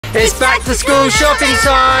It's back to school shopping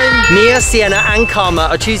time! Mia, Sienna and Karma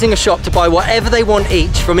are choosing a shop to buy whatever they want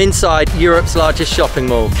each from inside Europe's largest shopping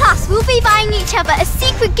mall. Plus, we'll be buying each other a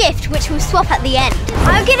secret gift which we'll swap at the end.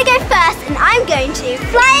 I'm gonna go first and I'm going to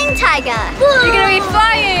Flying Tiger. You're gonna be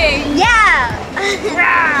flying! Yeah!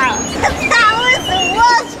 That was the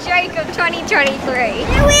worst joke of 2023.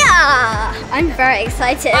 Here we are! I'm very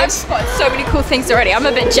excited. I've spotted so many cool things already. I'm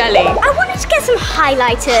a bit jelly. I wanted to get some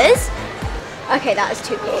highlighters. Okay, that is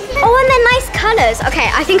too cool. Oh, and they're nice colours. Okay,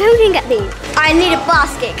 I think I'm gonna get these. I need a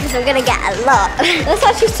basket because I'm gonna get a lot. That's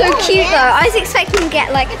actually so cute though. I was expecting to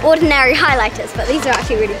get like ordinary highlighters, but these are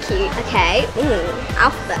actually really cute. Okay, ooh,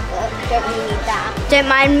 alphabet book. Don't really need that. Don't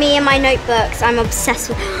mind me and my notebooks. I'm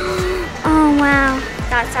obsessed with. Oh wow,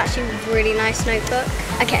 that's actually a really nice notebook.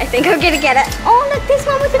 Okay, I think I'm gonna get it. Oh look, this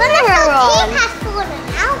one with the mirror on. Has fallen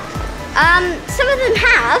out. Some of them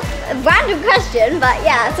have. A random question, but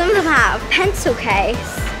yeah, some of them have. Pencil case.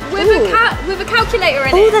 With a calculator in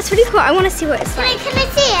it. Oh, that's really cool. I want to see what it's like. Can I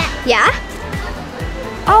see it? Yeah?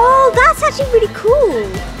 Oh, that's actually really cool.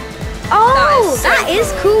 Oh, that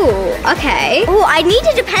is cool. Okay. Oh, I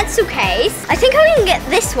needed a pencil case. I think I'm gonna get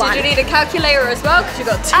this one. Did you need a calculator as well? Because you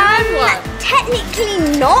got two in one.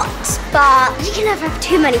 Technically not, but you can never have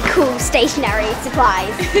too many cool stationery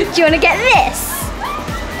supplies. Do you want to get this?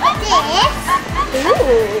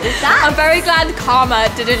 Ooh, that. I'm very glad Karma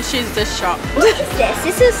didn't choose this shop. What is this?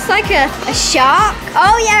 This is like a shark.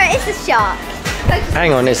 Oh yeah, it is a shark.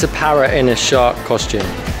 Hang on, it's a parrot in a shark costume.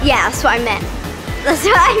 Yeah, that's what I meant. That's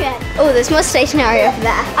what I meant. Oh, there's more stationery over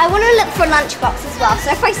there. I want to look for a lunchbox as well,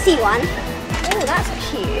 so if I see one. Oh, that's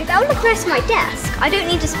cute. That would look nice on my desk. I don't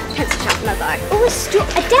need a pencil sharpener though. Oh,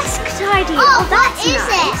 a desk tidy. Oh, that's what is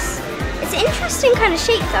nice. It's an interesting kind of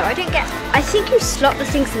shape though. I think you slot the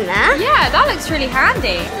things in there. Yeah, that looks really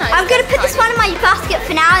handy. Nice. I'm going to put this one in my basket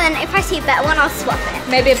for now, and then if I see a better one, I'll swap it.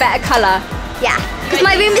 Maybe a better colour. Yeah, because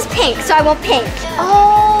my room is pink, so I want pink.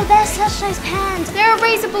 Oh, they're such nice pens. They're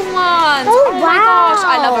erasable ones. Oh, my gosh,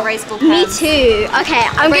 I love erasable pens. Me too. Okay,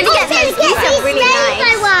 I'm going to get these. These are really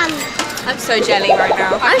nice. I'm so jelly right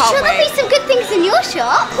now. I'm sure there'll be some good things in your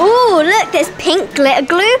shop. Oh, look, there's pink glitter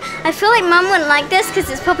glue. I feel like Mum wouldn't like this because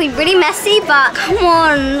it's probably really messy, but come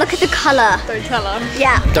on, look at the colour. Don't tell her.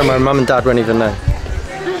 Yeah. Don't worry, Mum and Dad won't even know.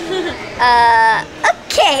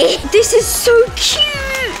 Okay. This is so cute.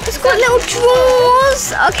 It's got little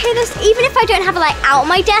drawers. Okay, even if I don't have it like out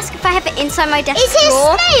my desk, if I have it inside my desk drawer. Is it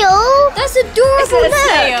a snail? That's adorable. Is it a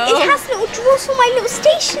snail? It has little drawers for my little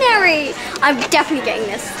stationery. I'm definitely getting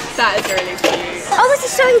this. That is really cute. Oh, this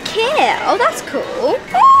is sewing kit. Oh, that's cool.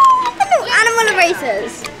 Oh, little animal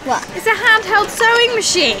erasers. What? It's a handheld sewing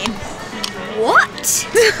machine. What?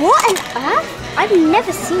 What on earth? I've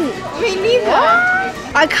never seen it. Me neither.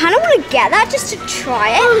 I kind of want to get that just to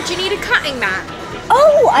try it. Oh, do you need a cutting mat?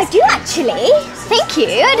 Oh, I do actually. Thank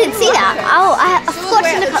you. I didn't see that. Oh, I forgot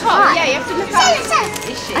to look up that. Yeah, you have to look up.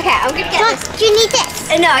 Okay, I'm gonna get this. Do you need this?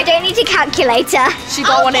 No, I don't need a calculator. She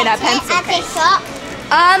got one in her pencil At case. this shop.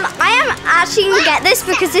 I am actually gonna get this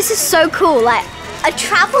because this is so cool. Like a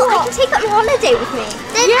travel, I can take it on holiday with me.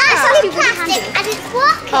 There's really actually handy. plastic and it's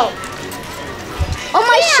working. Oh. On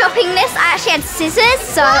my shopping list, I actually had scissors,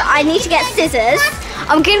 so I need to get scissors.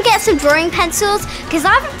 I'm gonna get some drawing pencils because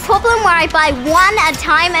I have a problem where I buy one at a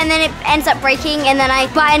time and then it ends up breaking, and then I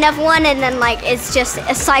buy another one, and then like it's just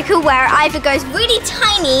a cycle where it either goes really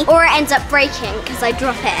tiny or it ends up breaking because I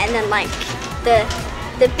drop it and then like the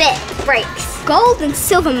bit breaks. Gold and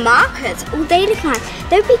silver markers. Oh, they look nice.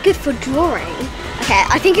 They would be good for drawing. Okay,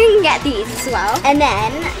 I think I can get these as well. And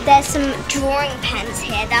then there's some drawing pens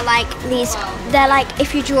here. They're like these, they're like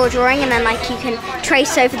if you draw a drawing and then like you can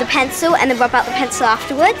trace over the pencil and then rub out the pencil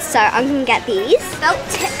afterwards. So I'm gonna get these. Felt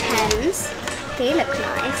tip pens. They look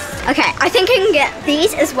nice. Okay, I think I can get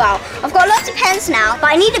these as well. I've got lots of pens now,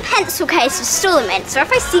 but I need a pencil case to store them in. So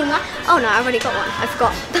if I see one, oh no, I already got one, I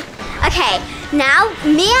forgot. Okay, now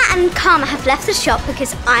Mia and Karma have left the shop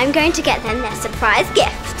because I'm going to get them their surprise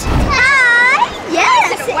gift. Hi!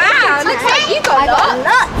 Yes! Wow, looks like you got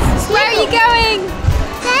lots. Where are you going?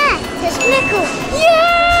 There, there's Nickel.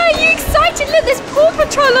 Yeah, you excited? Look, there's Paw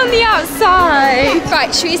Patrol on the outside. Right,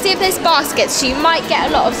 should we see if there's baskets? So you might get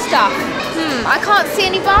a lot of stuff. I can't see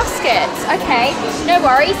any baskets. Okay, no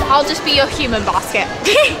worries. I'll just be your human basket.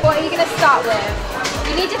 What are you going to start with?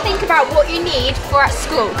 You need to think about what you need for at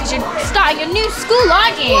school because you're starting a new school,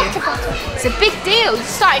 aren't you? Water bottle. It's a big deal. You're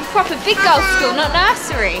starting proper big girl school, not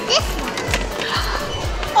nursery. This one.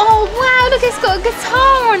 Oh wow, look, it's got a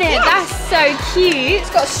guitar on it. Yeah. That's so cute.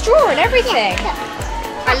 It's got a straw and everything.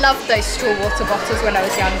 I loved those straw water bottles when I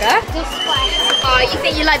was younger. This one. Oh, you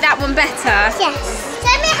think you like that one better? Yes.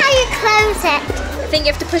 Tell me how you close it. think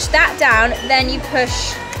you have to push that down, then you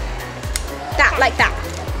push that like that.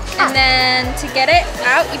 And then to get it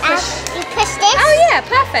out, you push. You push this? Oh yeah,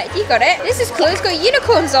 perfect. You got it. This is cool. It's got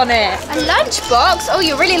unicorns on it. A lunchbox. Oh,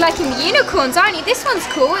 you're really liking the unicorns, aren't you? This one's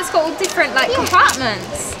cool. It's got all different like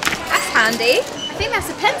compartments. That's handy. I think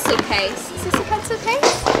that's a pencil case. Is this a pencil case?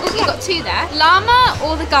 Oh, you got two there. Llama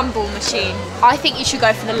or the gumball machine? I think you should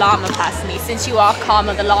go for the llama personally, since you are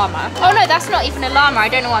Karma the llama. Oh no, that's not even a llama. I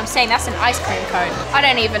don't know what I'm saying. That's an ice cream cone. I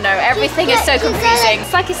don't even know. Everything is so confusing.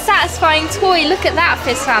 It's like a satisfying toy. Look at that,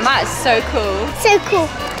 Fizz fam. That is so cool. So cool.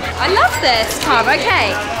 I love this, Karma.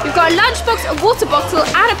 Okay, you've got a lunchbox, a water bottle,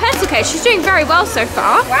 and a pencil case. She's doing very well so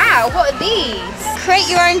far. Wow, what are these? Create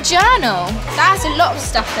your own journal. That has a lot of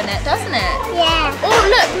stuff in it, doesn't it? Yeah. Oh,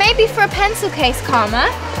 look, maybe for a pencil case, Karma,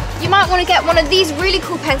 you might want to get one of these really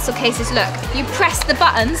cool pencil cases. Look, you press the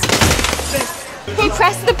buttons. You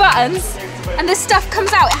press the buttons, and the stuff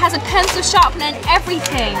comes out. It has a pencil sharpener and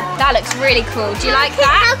everything. That looks really cool. Do you like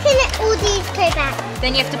that? How can all these go back?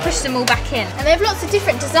 Then you have to push them all back in. And they have lots of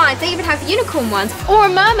different designs. They even have unicorn ones or a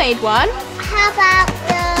mermaid one. How about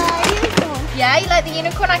the unicorn? Yeah, you like the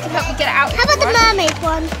unicorn? I can help you get it out. How about the mermaid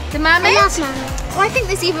one? The mermaid? I love mermaids. Oh, I think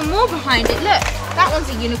there's even more behind it. Look, that one's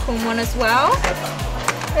a unicorn one as well.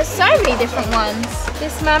 There's so many different ones.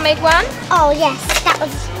 This mermaid one? Oh yes, that was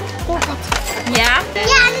good. Yeah?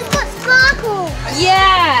 Yeah, and it's got sparkles.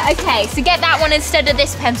 Yeah, okay, so get that one instead of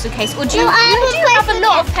this pencil case. Or do you, No, I you do have a prefer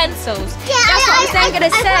lot this. of pencils. Yeah, That's what I was then going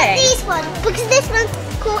to I say. want these ones because this one's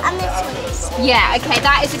cool and this one's. Yeah, okay,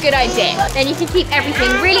 that is a good idea. Then you can keep everything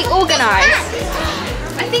really organised.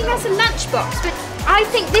 I think that's a lunchbox, but I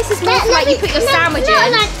think this is more for like you put your sandwich in. Not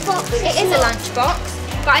a lunchbox. It is a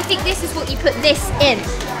lunchbox, but I think this is what you put this in.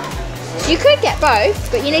 You could get both,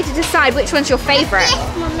 but you need to decide which one's your favourite.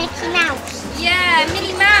 This one, Mickey Mouse. Yeah,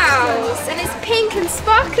 Minnie Mouse, and it's pink and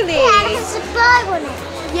sparkly. Yeah, there's a bird on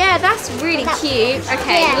it. Yeah, that's really cute.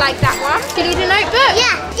 Okay, Yeah. you like that one? Do you need a notebook?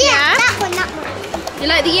 Yeah, that one. You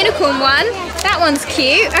like the unicorn one? That one's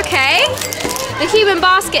cute, okay. The human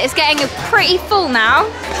basket is getting pretty full now.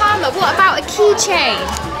 Karma, what about a keychain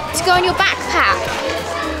to go on your backpack?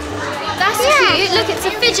 That's cute. Look, it's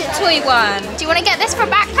a fidget toy one. Do you want to get this for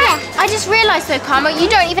a backpack? I just realised though, Karma, you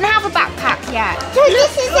don't even have a backpack yet. No,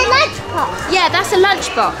 this is a lunchbox. Yeah, that's a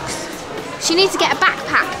lunchbox. She needs to get a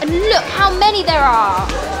backpack. And look how many there are.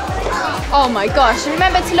 Oh my gosh,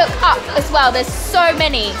 remember to look up as well. There's so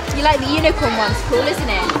many. You like the unicorn one's cool, isn't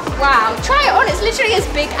it? Wow, try it on. It's literally as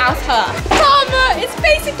big as her. Karma, it's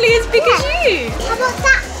basically as big as you. How about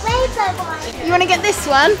that rainbow one? You want to get this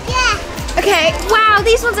one? Yeah. Okay, wow,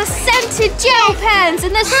 these ones are scented gel pens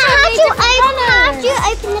and there's so many different How colours. do you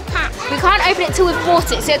open the pack? We can't open it till we've bought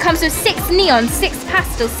it, so it comes with 6 neon, 6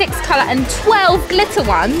 pastel, 6 colour and 12 glitter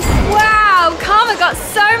ones. Wow, Karma got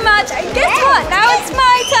so much, and guess what? Now it's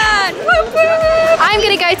my turn. Woo woo. I'm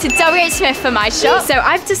gonna go to WH Smith for my shop. So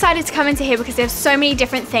I've decided to come into here because there's so many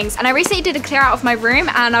different things, and I recently did a clear out of my room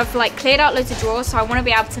and I've like cleared out loads of drawers, so I want to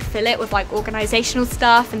be able to fill it with like organisational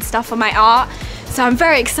stuff and stuff for my art. So I'm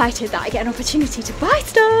very excited that I get an opportunity to buy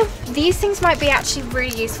stuff. These things might be actually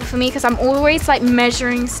really useful for me because I'm always like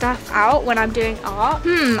measuring stuff out when I'm doing art.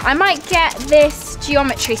 I might get this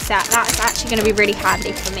geometry set. That's actually going to be really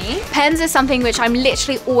handy for me. Pens is something which I'm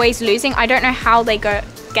literally always losing. I don't know how they get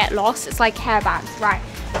lost. It's like hairbands, right?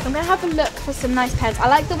 I'm gonna have a look for some nice pens. I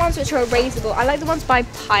like the ones which are erasable. I like the ones by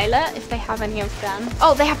Pilot, if they have any of them.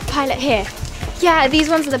 Oh, they have Pilot here. Yeah, these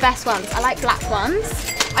ones are the best ones. I like black ones.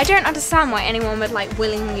 I don't understand why anyone would like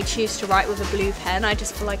willingly choose to write with a blue pen. I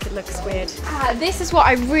just feel like it looks weird. This is what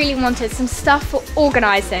I really wanted, some stuff for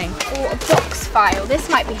organising. Or a box file. This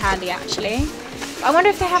might be handy actually. I wonder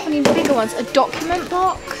if they have any bigger ones. A document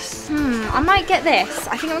box? I might get this.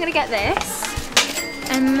 I think I'm gonna get this.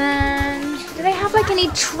 And then, do they have like any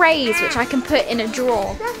trays which I can put in a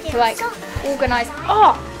drawer to like organise?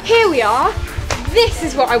 Oh, here we are. This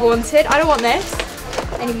is what I wanted. I don't want this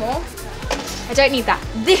anymore. I don't need that.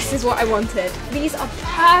 This is what I wanted. These are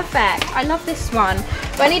perfect. I love this one.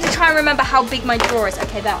 But I need to try and remember how big my drawer is.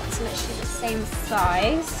 Okay, that's literally the same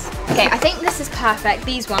size. Okay, I think this is perfect.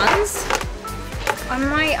 These ones.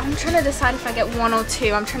 I'm trying to decide if I get 1 or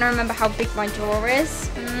 2. I'm trying to remember how big my drawer is.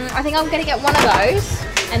 I think I'm gonna get one of those.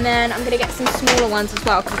 And then I'm gonna get some smaller ones as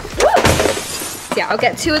well. Yeah, I'll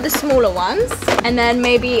get 2 of the smaller ones. And then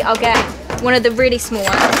maybe I'll get one of the really small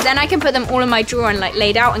ones. Then I can put them all in my drawer and like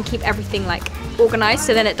laid out and keep everything like organized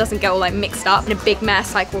so then it doesn't get all like mixed up in a big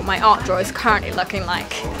mess like what my art drawer is currently looking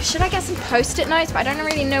like. Should I get some post-it notes? But I don't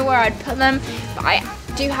really know where I'd put them. But I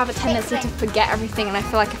do have a tendency to forget everything, and I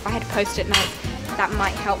feel like if I had post-it notes, that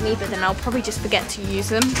might help me, but then I'll probably just forget to use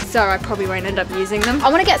them, so I probably won't end up using them. I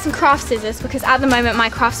want to get some craft scissors because at the moment my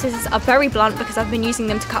craft scissors are very blunt because I've been using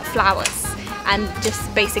them to cut flowers and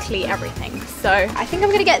just basically everything. So I think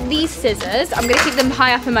I'm gonna get these scissors. I'm gonna keep them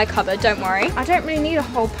high up in my cupboard, don't worry. I don't really need a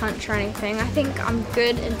hole punch or anything. I think I'm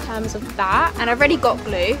good in terms of that. And I've already got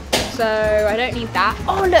glue, so I don't need that.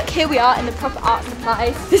 Oh look, here we are in the proper art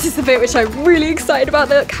supplies. This is the bit which I'm really excited about.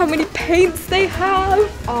 Look how many paints they have.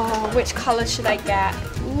 Oh, which color should I get?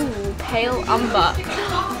 Ooh, pale umber.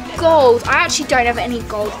 Gold. I actually don't have any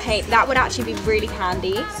gold paint. That would actually be really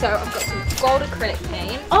handy. So I've got some gold acrylic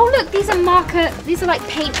paint. Oh look, these are like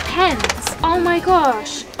paint pens. Oh my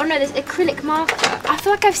gosh. Oh no, there's acrylic marker. I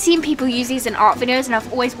feel like I've seen people use these in art videos and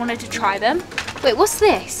I've always wanted to try them. Wait, what's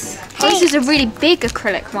this? Oh, this is a really big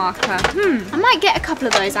acrylic marker. I might get a couple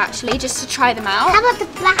of those actually, just to try them out. How about the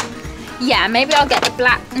black? Yeah, maybe I'll get the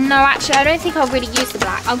black. No, actually, I don't think I'll really use the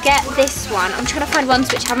black. I'll get this one. I'm trying to find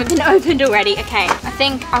ones which haven't been opened already. Okay, I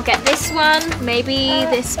think I'll get this one. Maybe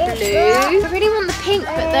this blue. I really want the pink,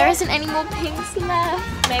 but there isn't any more pinks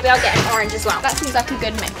left. Maybe I'll get an orange as well. That seems like a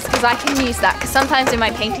good mix because I can use that. Because sometimes in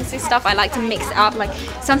my paintings and stuff, I like to mix it up. Like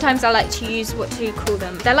sometimes I like to use, what do you call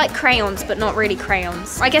them? They're like crayons, but not really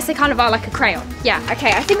crayons. I guess they kind of are like a crayon. Yeah,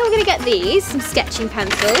 okay, I think I'm gonna get these, some sketching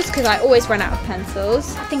pencils, because I always run out of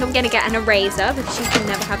pencils. I think I'm gonna get an eraser because you can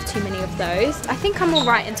never have too many of those. I think I'm all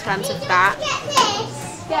right in terms of that. Get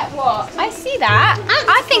this. Get what? I see that.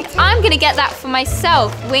 I think I'm gonna get that for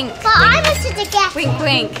myself. Wink. But I wanted to get Wink,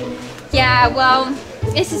 wink. Yeah, well,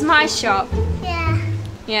 this is my shop. Yeah.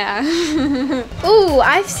 Yeah. Ooh,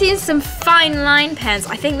 I've seen some fine line pens.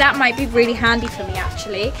 I think that might be really handy for me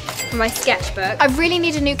actually, for my sketchbook. I really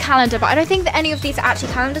need a new calendar, but I don't think that any of these are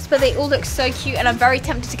actually calendars, but they all look so cute and I'm very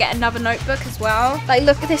tempted to get another notebook as well. Like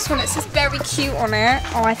look at this one, it says very cute on it.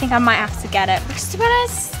 Oh, I think I might have to get it. Because to be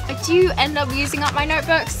honest, I do end up using up my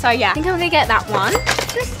notebooks. So yeah, I think I'm gonna get that one.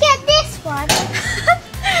 Let's get this one.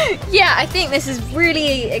 Yeah, I think this is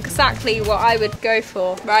really exactly what I would go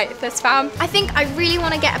for, right, Fizz fam? I think I really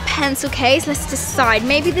want to get a pencil case. Let's decide.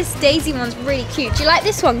 Maybe this daisy one's really cute. Do you like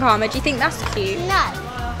this one, Karma? Do you think that's cute? No.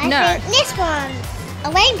 No. I think this one's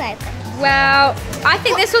a rainbow pen. Well, I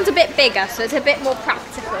think this one's a bit bigger, so it's a bit more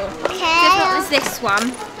practical. Okay. If not, there's this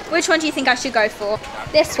one. Which one do you think I should go for?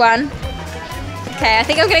 This one. Okay, I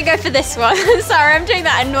think I'm gonna go for this one. Sorry, I'm doing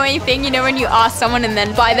that annoying thing, you know, when you ask someone and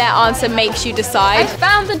then by their answer makes you decide. I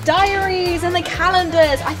found the diaries and the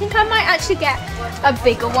calendars. I think I might actually get a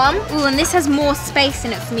bigger one. Ooh, and this has more space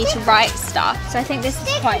in it for me to write stuff. So I think this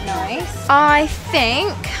is quite nice. I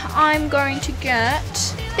think I'm going to get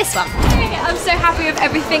this one. I'm so happy with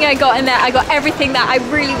everything I got in there. I got everything that I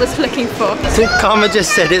really was looking for. So Karma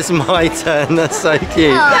just said it's my turn. That's so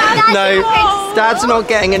cute. No, Dad's not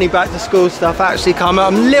getting any back to school stuff. Actually, Karma,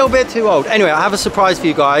 I'm a little bit too old. Anyway, I have a surprise for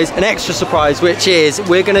you guys, an extra surprise, which is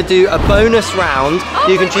we're gonna do a bonus round.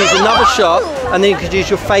 You can choose another shop, and then you can choose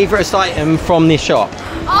your favourite item from this shop.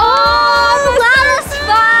 Oh, wow, that's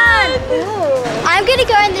fun! Ooh. I'm gonna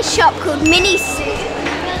go in this shop called Mini Soup.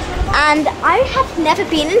 And I have never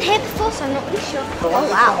been in here before, so I'm not really sure. Oh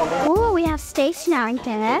wow. Oh, we have stationery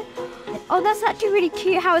here. Oh, that's actually really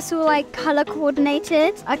cute how it's all like color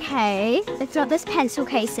coordinated. Okay, they've got these pencil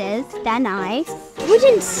cases. They're nice.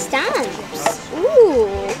 Wooden stamps. Ooh.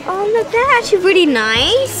 Oh look, they're actually really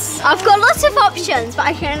nice. I've got lots of options, but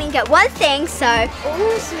I can only get one thing, so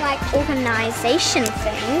all some like organization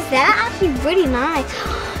things. They're actually really nice.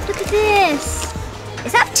 Look at this.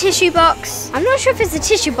 Is that a tissue box? I'm not sure if it's a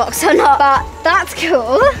tissue box or not, but that's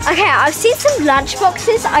cool. Okay, I've seen some lunch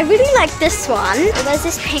boxes. I really like this one. There's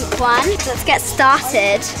this pink one. Let's get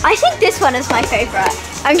started. I think this one is my favorite.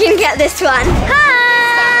 I'm gonna get this one.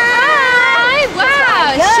 Hi!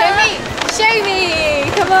 Wow! Show me!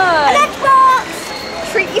 Come on! A lunchbox!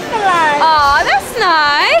 Treat you for lunch. Oh, that's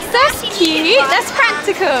nice. That's cute. That's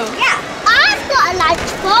practical. Yeah. I've got a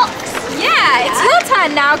lunchbox. Yeah, it's your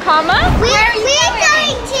turn now, Karma. We're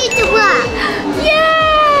going to the work.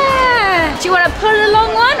 Yeah! Do you want to pull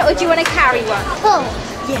along one or do you want to carry one? Pull.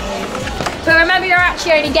 But remember, you're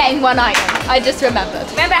actually only getting one item. I just remembered.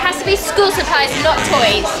 Remember, it has to be school supplies, not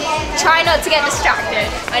toys. Try not to get distracted.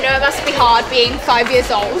 I know it must be hard being 5 years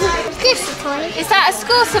old. Is this a toy? Is that a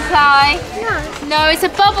school supply? No. No, it's a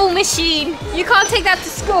bubble machine. You can't take that to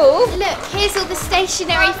school. Look, here's all the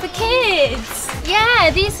stationery for kids. Yeah,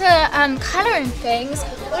 these are colouring things.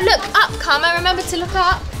 Oh, look up, Karma. Remember to look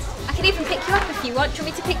up. I can even pick you up if you want. Do you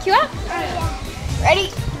want me to pick you up? Ready?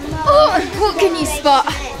 Oh, what can you spot?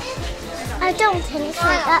 I don't think it's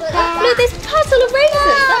like that bad. Look, there's puzzle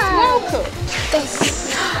erasers. That's well cool.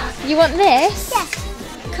 You want this? Yes.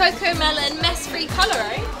 Cocoa melon mess-free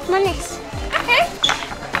colouring. Come on, this. Okay.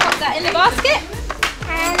 Pop that in the basket.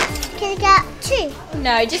 And can I get 2?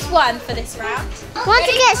 No, just 1 for this round. Want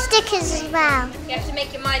to get stickers as well. You have to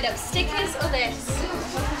make your mind up. Stickers or this?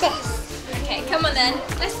 This. Okay, come on then.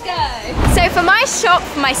 Let's go. So for my shop,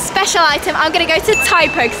 for my special item, I'm going to go to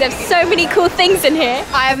Typo because there's so many cool things in here.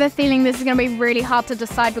 I have a feeling this is going to be really hard to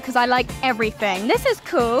decide because I like everything. This is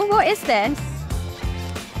cool. What is this?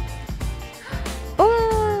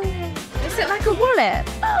 Oh, is it like a wallet?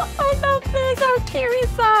 Oh, I love this. How cute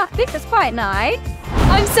is that? This is quite nice.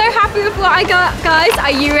 I'm so happy with what I got, guys.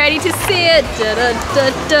 Are you ready to see it? Da, da,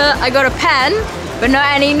 da, da. I got a pen, but not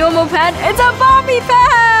any normal pen. It's a Barbie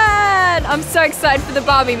pen! I'm so excited for the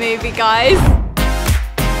Barbie movie, guys.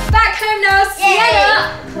 Back home now,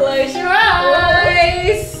 Sienna. Close your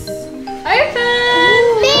eyes. Open.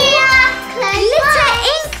 Mia, Glitter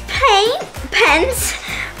ink paint pens.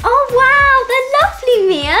 Oh wow, they're lovely,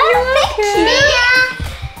 Mia. Thank you.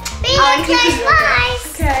 Mia, close my eyes.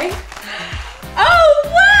 Okay. Oh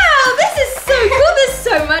wow, this is so cool. There's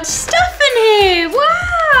so much stuff in here.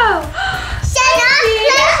 Wow. Sienna,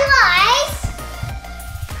 close your eyes.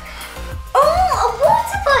 Oh, a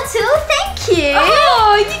water bottle. Thank you.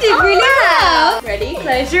 Oh, you did really wow. well. Ready?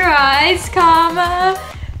 Close your eyes, Karma.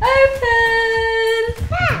 Open.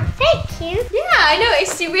 Yeah, thank you. Yeah, I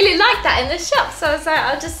noticed you really liked that in the shop, so I was like,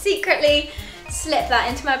 I'll just secretly slip that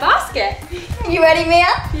into my basket. You ready, Mia?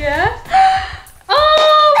 Yeah.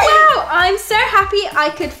 Oh, wow. I'm so happy I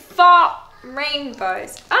could fart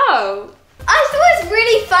rainbows. Oh. I thought it was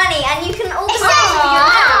really funny, and you can also says for your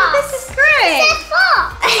nose. This is great. It's 4.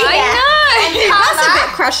 I know. That's a bit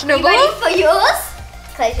questionable. You ready for yours?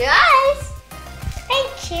 Close your eyes.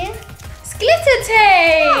 Thank you. It's glitter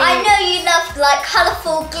tape. I know you love like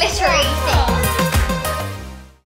colourful, glittery things.